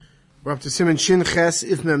We're up to Siman Shin Ches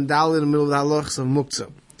If Mem Dal in the middle of the halachas of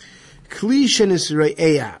Muktzah. Kli shenis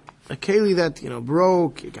re'eya, a keli that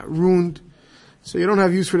broke, it got ruined, so you don't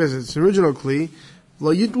have use for this. It's an original kli.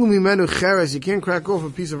 Lo yitlu mimenu cheres, you can't crack off a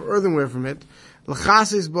piece of earthenware from it.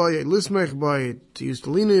 L'chasis boy, lismech boy, to use to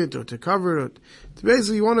lean it or to cover it. So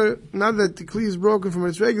basically, you want to, now that the kli is broken from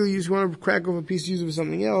its regular use, you want to crack off a piece, use it for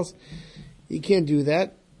something else. You can't do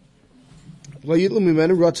that. Lo yitlu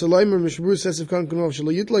mimenu ratzaloimer mishbur says if kan kunov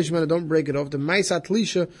shelo yitlu shemenu, don't break it off. The ma'isat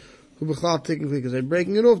lisha who b'chlal taking kli, because they're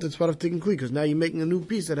breaking it off. That's part of taking kli, because now you're making a new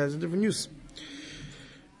piece that has a different use.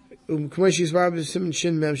 Anytime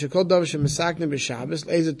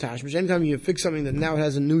you fix something that now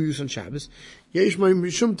has a new use on Shabbos, there's an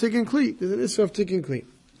issue of taking kli.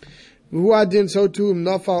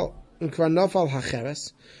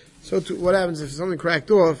 So too, what happens if something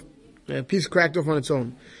cracked off, a piece cracked off on its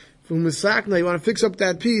own? You want to fix up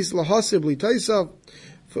that piece, to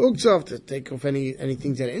take off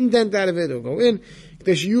anything that indent out of it or go in.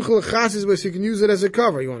 So you can use it as a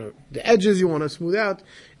cover. The edges you want to smooth out.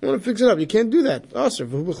 You want to fix it up. You can't do that.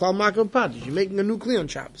 You're making a new kli on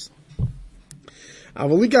Shabbos.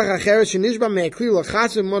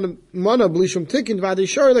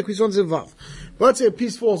 Let's say a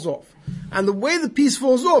piece falls off. And the way the piece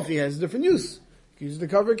falls off, he has a different use. You use the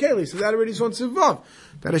cover keli. So that already is on Sivav.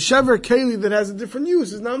 That a shever keli that has a different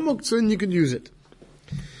use is not muktzah and you can use it.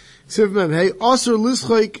 Also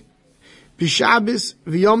lischaik b'Shabbos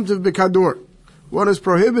v'Yom Tov b'Kador. One is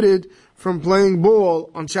prohibited from playing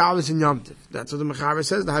ball on Shabbos and Yom Tov. That's what the Mechaber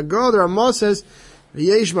says. The Haggadah, the Ramah says,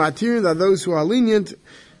 v'yesh ma'atirin, that those who are lenient,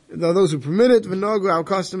 that those who permit it, v'nogu, our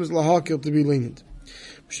custom is lahakil, to be lenient.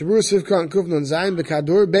 Shabur Sivka and Kufnan Zayin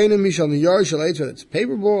b'Kador, beinim mishal niyar shal eitz, whether it's a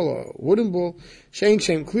paper ball or a wooden ball, shein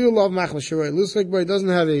shem kli lov mach l'shiroi. Lischaik boy doesn't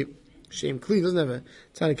have a shem kli, doesn't have a,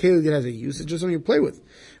 it's not a keli that has a use, it's just something you play with.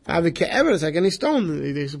 It's like any stone.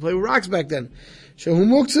 They used to play with rocks back then.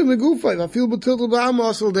 Therefore, this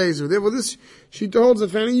she holds that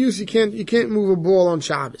for any use you can't move a ball on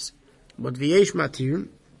Shabbos. But v'yesh matir,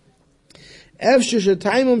 ev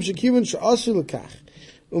sheshatayimim shekivin she'asur lekach,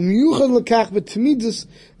 umyuchad lekach b'tmidus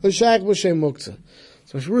l'shayach b'shem muktzah.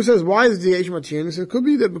 So Shmuel says, why is the v'yesh matir? And it could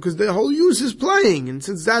be that because the whole use is playing, and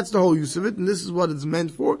since that's the whole use of it, and this is what it's meant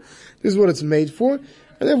for, this is what it's made for.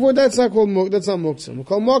 And therefore, that's not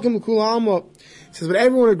muktzah. It says, but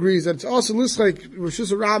everyone agrees that it's also like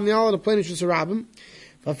Rishus Harabim, the Allah, the plain Rishus Harabim.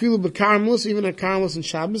 Fafilu b'karmelis, even a karmelis and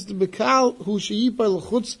Shabbos, the bekal who sheyipa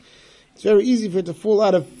l'chutz, it's very easy for it to fall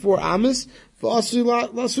out of 4 amas. For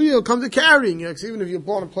Asuya, it'll come to carrying. Even if you're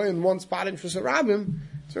born to play in one spot in Rishus Harabim,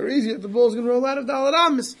 it's very easy that the ball's going to roll out of Dalet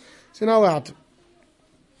amas. So now out.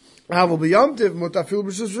 Havel b'Yom Tov, mutafilu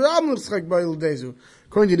b'Rishus Harabim, l'tzchak b'ayil dezu.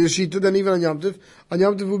 According to the Shita, then even on Yom Tov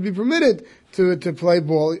would be permitted to play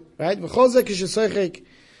ball, right? This is all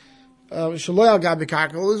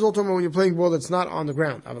talking about when you're playing ball that's not on the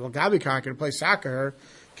ground. To play soccer,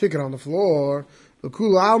 kick it on the floor. On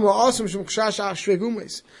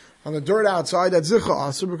the dirt outside, that's zicha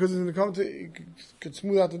also, because you could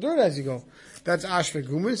smooth out the dirt as you go. That's ashvei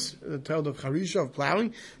gumis, the tale of charisha, of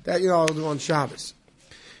plowing, that I'll do on Shabbos.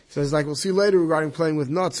 So it's like we'll see later regarding playing with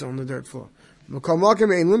nuts on the dirt floor.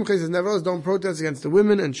 Don't protest against the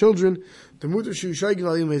women and children. They're not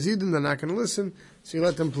going to listen, so you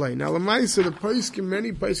let them play. Now, many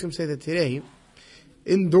poskim say that today,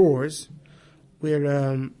 indoors,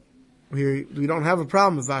 where we don't have a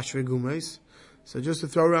problem with ashvei gumes, so just to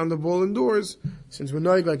throw around the ball indoors, since we're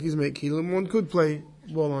not like he's making, one could play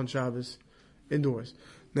ball on Shabbos indoors.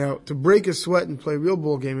 Now, to break a sweat and play a real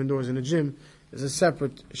ball game indoors in a gym is a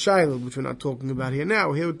separate shiloh, which we're not talking about here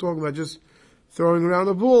now. Here we're talking about just throwing around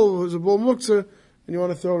the ball. It was a ball muktzah, and you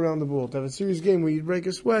want to throw around the ball. To have a serious game where you break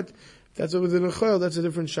a sweat, if that's over the nechel, that's a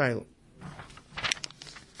different shiloh.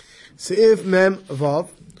 Seif mem vav.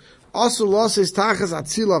 Also, law says tachas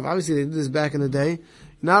atzilav. Obviously, they did this back in the day.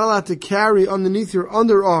 You're not allowed to carry underneath your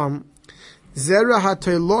underarm zera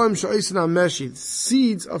hatayloim sha'isen meshi,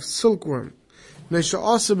 seeds of silkworm.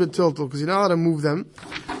 Nesha'asa betiltel, because you're not allowed to move them.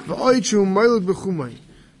 V'oichu meilud b'chumay.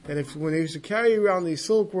 That when they used to carry around these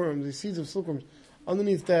silkworms, these seeds of silkworms,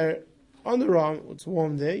 underneath their underarm, it's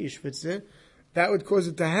warm there, you schwitz there, that would cause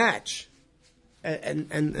it to hatch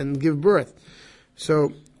and give birth.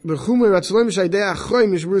 So, the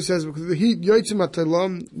Mishmur says, because the heat,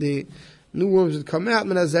 the new worms would come out,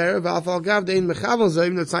 that's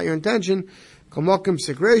not your intention, it's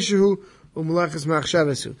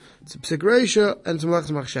a psikresha and it's a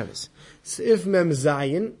melechas machshavas. So if mem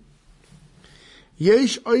zayin,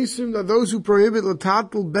 yesh oisim, that those who prohibit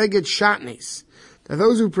l'tatul beged shatnes, that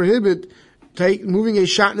those who prohibit moving a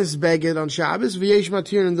shatnez beged on Shabbos, v'yesh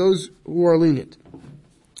matir, and those who are lenient.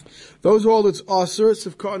 Those who hold it's aser,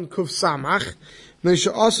 sivkot and kuf samach,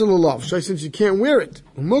 neisha aser l'lav, since you can't wear it,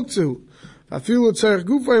 muktzah, afilu tzarech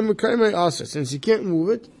gufay mekayme aser, since you can't move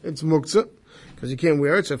it, it's muktzah, because you can't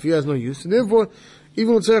wear it, so if he has no use, and therefore,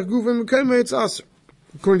 even tzarech gufay mekayme, it's aser.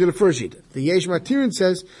 According to the first sheet. The Yesh Matirin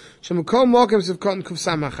says, Shemukol Mokim Sivkot and Kuf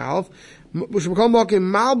Samach Alf, Shemukol Mokim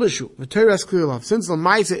Malbashu, V'teras Klilov. Since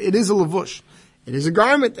L'maisa, it is a lavush. It is a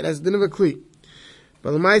garment that has the din of a kli.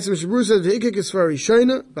 But L'maisa, Mishabru says, V'ikik is for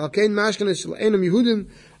Rishayna, V'alkein Mashkan is Shal'enam Yehudim,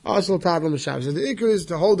 Asal Tablam Shabbos. So the ikar is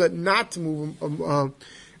to hold that not to move a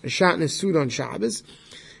shatnez suit on Shabbos.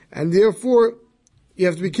 And therefore, you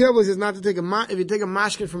have to be careful, he says not to take if you take a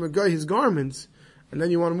mashkin from a guy, his garments, and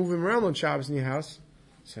then you want to move him around on Shabbos in your house,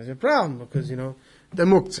 so there's a problem, because, they're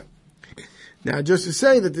muktzah. Now, just to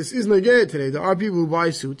say that this is negayah today, there are people who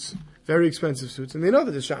buy suits, very expensive suits, and they know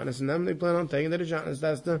that there's shatnez in them, they plan on taking that there's shatnez,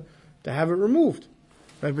 that's to have it removed.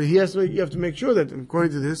 Right? But you have to make sure that,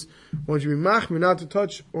 according to this, once you be machmir, not to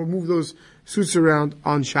touch or move those suits around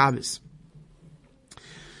on Shabbos.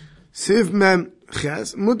 Siv mem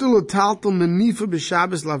ches, mutter l'taltel menifa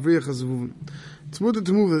b'Shabbos lavriyach hazvuvim. It's mutter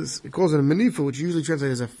to move this, it calls it a menifa, which usually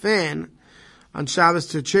translates as a fan, on Shabbos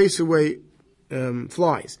to chase away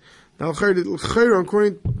flies. Now, according to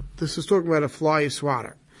this is talking about a fly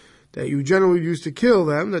swatter that you generally use to kill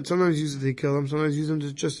them, that sometimes use it to kill them, sometimes use them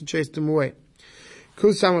just to chase them away.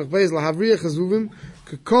 It says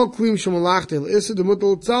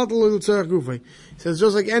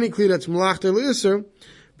just like any kli that's malach l'isser,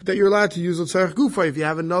 but that you're allowed to use l'tzarech gufa if you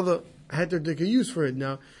have another heter use for it.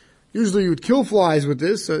 Now, usually you would kill flies with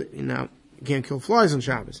this, so you can't kill flies on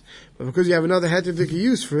Shabbos. But because you have another heter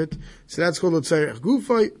use for it, so that's called l'tzarech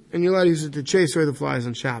gufa, and you're allowed to use it to chase away the flies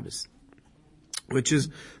on Shabbos. Which is,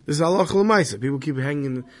 this is halacha l'maisa. People keep it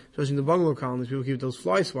hanging, especially in the bungalow colonies, people keep those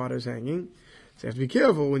fly swatters hanging. So you have to be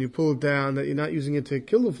careful when you pull it down that you're not using it to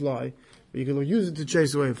kill the fly, but you can use it to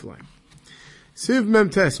chase away a fly. Siv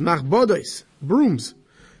memtes, machbodos, brooms,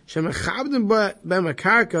 shemechabdim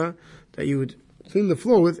b'makarka, that you would clean the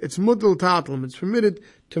floor with, it's mutal tatlam, it's permitted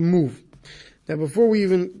to move. Now before we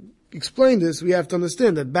even explain this, we have to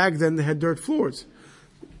understand that back then they had dirt floors.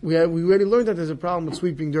 We already learned that there's a problem with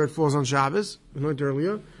sweeping dirt floors on Shabbos, we learned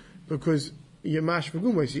earlier, because you're mash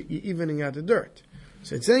v'gumos, you're evening out the dirt.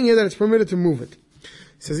 So it's saying here that it's permitted to move it.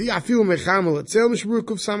 It says, even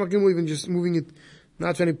just moving it,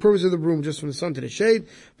 not for any purpose of the broom, just from the sun to the shade.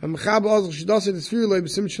 It says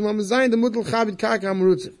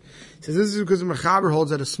this is because the mechaber holds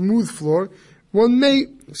that a smooth floor, one may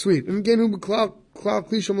sweep. Therefore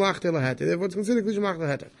it's considered klisham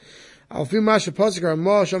lach I'll feel masha pasuk or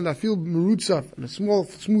masham that feel merutzaf and a small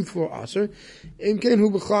smooth floor aser.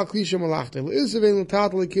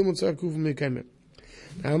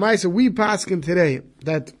 Now, Maisa, we paskin today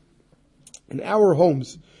that in our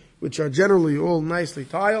homes, which are generally all nicely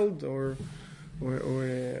tiled or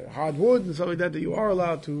hardwood and stuff like that you are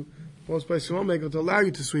allowed to, most places won't make it to allow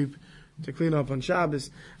you to sweep, to clean up on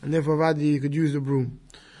Shabbos, and therefore you could use the broom.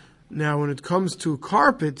 Now, when it comes to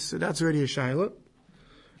carpets, so that's already a shaila.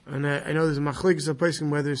 And I know there's a machlekes of placing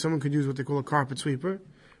whether someone could use what they call a carpet sweeper,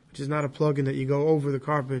 which is not a plug-in that you go over the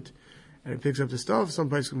carpet and it picks up the stuff. Some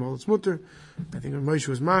places can hold its mutter. I think when Moshe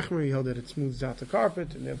was machmer, he held that it smooths out the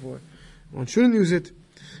carpet, and therefore one shouldn't use it.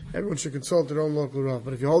 Everyone should consult their own local rav.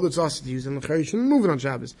 But if you hold it's also to use it, then you shouldn't move it on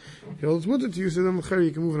Shabbos. If you hold it's mutter to use it, then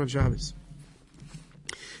you can move it on Shabbos.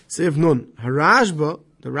 Seif nun. Harashba,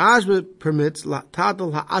 the Rashba permits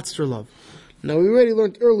tatal ha'atzra love. Now we already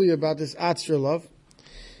learned earlier about this atzra love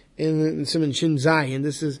in Siman Shin Zayin.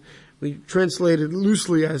 This is, we translated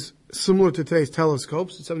loosely as similar to today's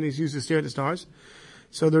telescopes. It's something that's used to stare at the stars.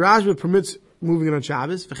 So the Rashba permits moving it on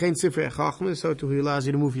Shabbos. V'chein sifrei chachma, so too he allows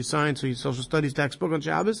you to move your science or your social studies textbook on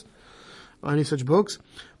Shabbos, or any such books.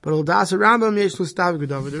 But Al-Das Rambam yesh l'stav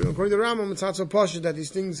gedavar. According to the Rambam, it's not so posh that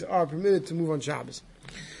these things are permitted to move on Shabbos.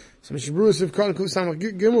 So Mishabru Sif Khan Kuf Samach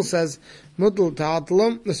Gimel says, Mutal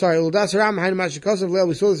Ta'atalam, Al-Das Rambam hainu mashikasav leil,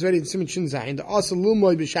 we saw this already in Siman Shin Zayin, the Asal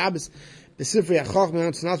Lumoy b'Shabbos, the Sifrei HaChachma,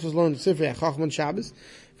 it's not supposed to learn the Sifrei HaChachma on Shabbos,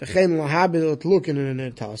 v'chein l'habit to look in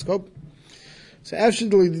a telescope. So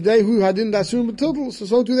actually, the day who hadin dasur b'tiltel,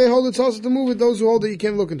 so too they hold it's also to move it. Those who hold it, you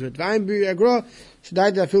can't look into it. V'ayim b'yagra,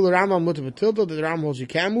 shadai that feel the Rambam mutter b'tiltel, that the Rambam holds you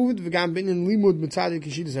can move it. V'gam b'inin limud mitzadik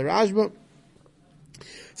kishidas harashba.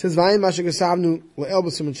 Says v'ayim masha gesavnu le'el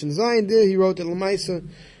b'sim and shinzayin. There he wrote that l'maisa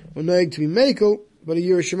or noeg to be mekel, but a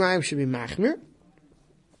Yerushalayim should be machmir.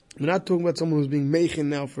 We're not talking about someone who's being mechin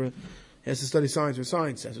now for has to study science or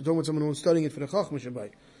science says. We're talking about someone who's studying it for the Chachma Shabbai.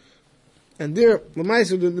 And there,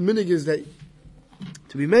 l'maisa the minig is that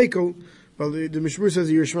to be mekel, Well, the Mishmur says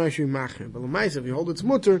the Yerushalayim should be machmir. But l'maisa, if you hold it's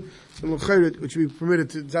mutter, then l'chayrit, which should be permitted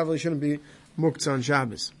to, definitely shouldn't be muktzah on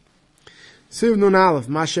Shabbos. Siv nun aleph,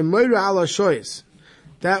 mashem moira ala shoyes,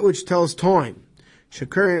 that which tells time.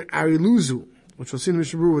 Shekar ariluzu, which we'll see in the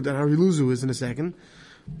Mishmur what that ariluzu is in a second.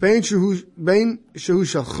 Bein shehu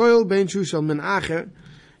shal choil, bein shehu shal min acher,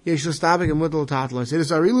 yesh l'stabik and mutal tatla. Say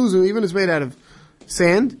this ariluzu, even if it's made out of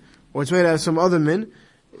sand, or it's made out of some other min,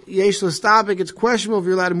 yesh l'stabik, it's questionable if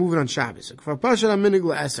you're allowed to move it on Shabbos. Kfar pashat ha-minig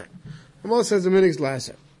la'eser. Ramal says the minig's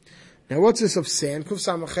la'eser. Now what's this of sand? Kuf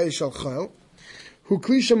samachay shal choil. Hu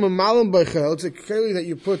klisha mamalim by choil. It's a keli that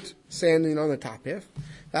you put sand in on the top half.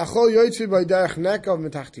 V'achol yoytzi by derech nekav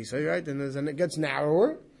metachtisa, right? And it gets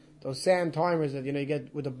narrower. Those sand timers that, you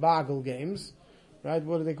get with the boggle games, right?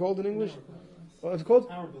 What are they called in English? What's it called?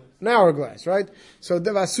 Hourglass. An hourglass, right? So,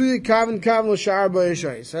 devasuyi kavin l'shar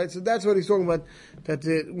b'yeshayis, right? So that's what he's talking about, that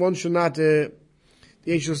one should not, the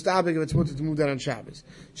Yeshua Stabik, if it's wanted to move that on Shabbos.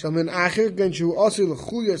 Shalmin acher, gen shu osu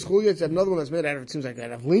l'chulyas, chulyas, another one that's made out of, it seems like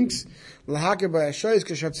out of links, l'haker b'yeshayis,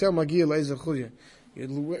 k'shatzel magiyah le'ezah chulya.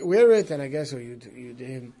 You'd wear it, and I guess, or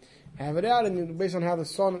you'd have it out, and based on how the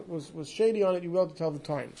sun was shady on it, you will to tell the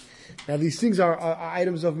time. Now these things are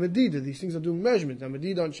items of Medida. These things are doing measurements. Now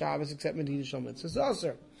Medida on Shabbos, except Medida Shal Mitzvah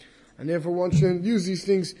Aser. And therefore one shouldn't use these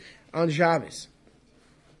things on Shabbos.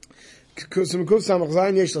 The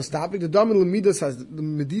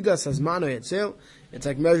Medida says mano etzel. It's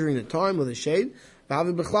like measuring the time with a shade. It's like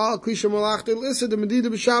a klisha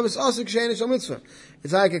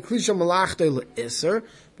malachte le'isser,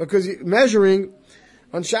 because you're measuring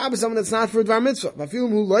on Shabbos something that's not for Dvar Mitzvah.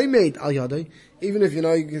 Even if, you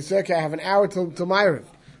can say, okay, I have an hour till Ma'ariv,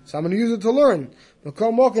 so I'm going to use it to learn. The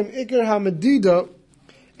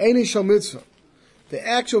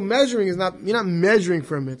actual measuring is not, you're not measuring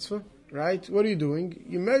for a mitzvah, right? What are you doing?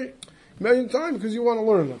 You're measuring time because you want to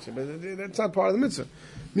learn, let's say, but that's not part of the mitzvah.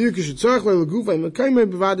 But because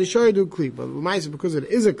it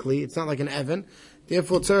is a kli, it's not like an evan,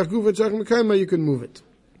 therefore you can move it.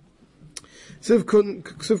 Sivkon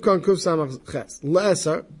kuf samach ches.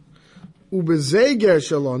 Le'eser, ubezeger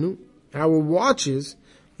shalonu, our watches,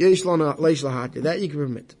 yesh lana leish lahati, that you can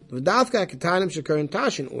permit. V'davka ketanim shekarin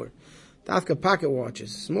tashin or, dafka pocket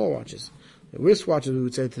watches, small watches. The wrist watches we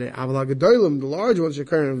would say today, aval ha'gedolim, the large ones,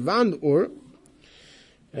 shekarin vand or,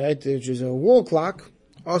 right, which is a wall clock,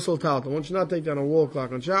 also talta. One should not take down a wall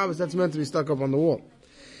clock on Shabbos, that's meant to be stuck up on the wall.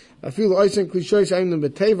 I feel the oisen klishoy shayim them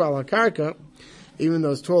beteva al ha'karka, even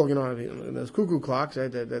those tall, those cuckoo clocks,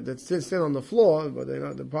 right, that sit on the floor, but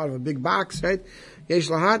they're part of a big box, right? Yesh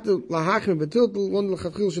lahachim betiltel, one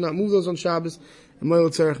l'chachil should not move those on Shabbos, and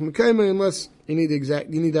moil tzerech mekayma, unless you need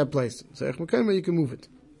that place. Tzerech mekayma, you can move it.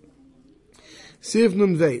 Siv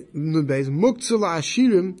nun beis, muktzah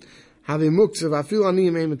la'ashirim, have a muktzah, v'afil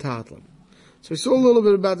aniyim ein metatlam. So we saw a little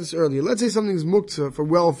bit about this earlier. Let's say something's muktzah for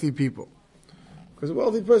wealthy people. Because a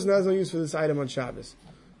wealthy person has no use for this item on Shabbos.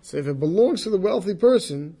 So if it belongs to the wealthy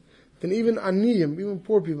person, then even aniyim, even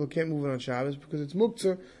poor people can't move it on Shabbos because it's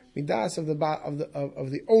muktzah midas of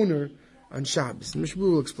the owner on Shabbos. Mishbu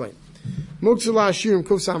will explain. Muktzah la'ashirim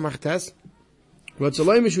kuf samach tes.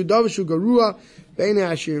 Ratzalei mishu davishu garua beinei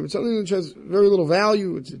ashirim. It's something which has very little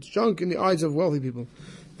value. It's junk in the eyes of wealthy people.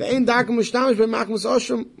 Ve'ein dakim mishtamish be'machmas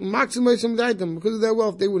ashram maximizing daitem, because of their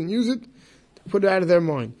wealth they wouldn't use it to put it out of their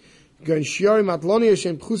mind. Like we saw earlier,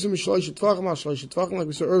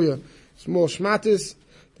 small shmatis,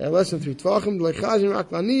 they're less than 3 tvachim,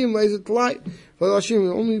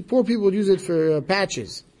 only poor people would use it for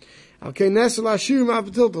patches.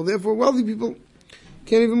 Therefore wealthy people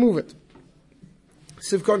can't even move it.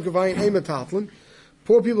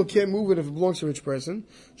 Poor people can't move it if it belongs to a rich person.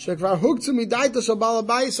 Because the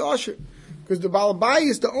balabai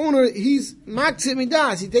is the owner, he's maktzit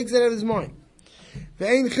midas, he takes it out of his mind.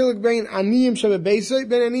 Doesn't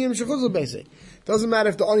matter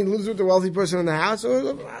if the ani lives with the wealthy person in the house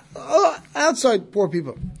or outside poor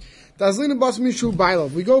people.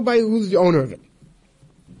 We go by who's the owner of it.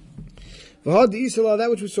 That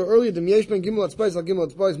which we saw earlier,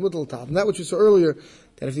 that which we saw earlier,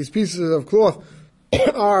 that if these pieces of cloth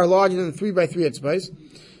are larger than 3 by 3 etzbais,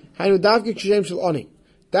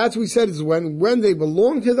 that's what we said is when they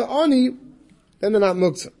belong to the ani, then they're not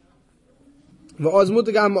muktzah. Then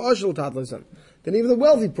even the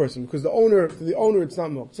wealthy person, because the owner it's not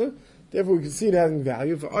muktzah, therefore we can see it having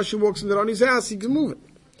value. If Asher walks into Ani's house, he can move it.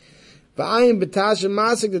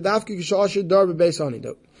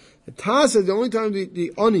 The Taz, the only time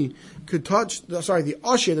the Ani could touch, the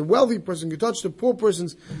Asher, the wealthy person, could touch the poor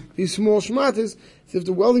person's, these small shmatas, is if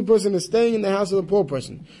the wealthy person is staying in the house of the poor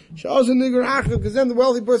person. Because then the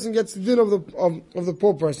wealthy person gets the din of the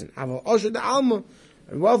poor person. Asher the Alma,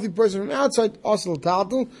 a wealthy person from outside, Asel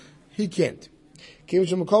Tatel, he can't.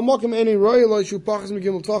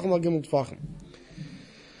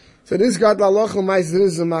 So this got lalachal ma'is.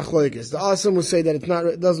 This is a machloikis. The Asim will say that it's not.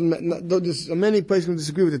 It doesn't. Many places can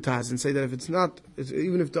disagree with the Taz and say that if it's not,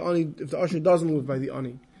 even if the usher doesn't live by the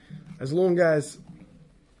ani, as long as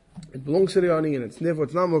it belongs to the ani and it's never,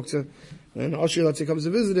 it's not muktzah, and the usher, let's say, comes to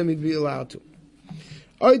visit him, he'd be allowed to.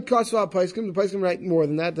 Oid kasva paiskim. The paiskim write more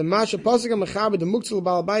than that. The masha pasikam mechaber the muktzah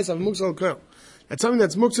ba'al bais have muktzah l'kel. That's something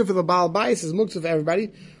that's muktzah for the ba'al bais is muktzah for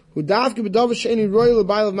everybody. Who dafke b'davash she'eni royal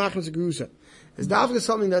ba'al of machmas gerusa. Is dafka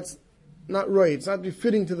something that's not right. It's not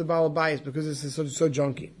befitting to the Baal Bayis because this is so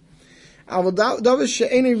junky.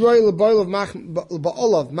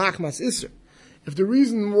 If the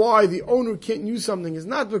reason why the owner can't use something is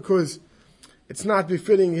not because it's not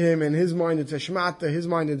befitting him, in his mind it's a shmata, his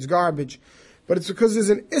mind it's garbage, but it's because there's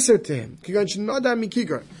an isser to him. He makes a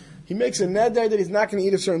neder that he's not going to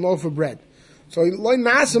eat a certain loaf of bread. So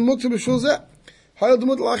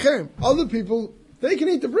other people, they can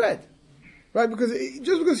eat the bread. Right,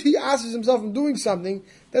 just because he asks himself from doing something,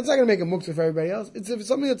 that's not going to make a muktzah for everybody else. If it's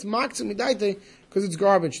something that's maksim midaite, because it's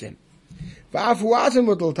garbage to him.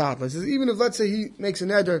 Says, even if, let's say, he makes a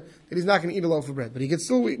neder that he's not going to eat a loaf of bread, but he can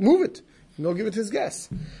still move it, and go give it to his guests.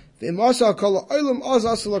 But if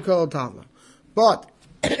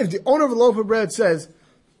the owner of a loaf of bread says,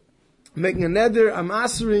 making a neder, I'm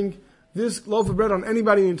answering this loaf of bread on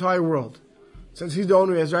anybody in the entire world, since he's the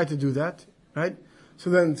owner, he has the right to do that, right? So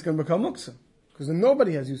then it's going to become muktzah, because then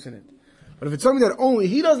nobody has use in it. But if it's something that only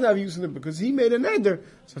he doesn't have use in it because he made a neder,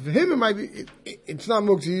 so for him it might be, it's not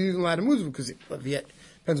muktzah, he's even allowed to move it because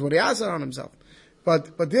depends what he has on himself.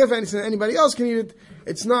 But if anybody else can eat it,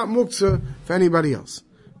 it's not muktzah for anybody else.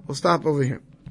 We'll stop over here.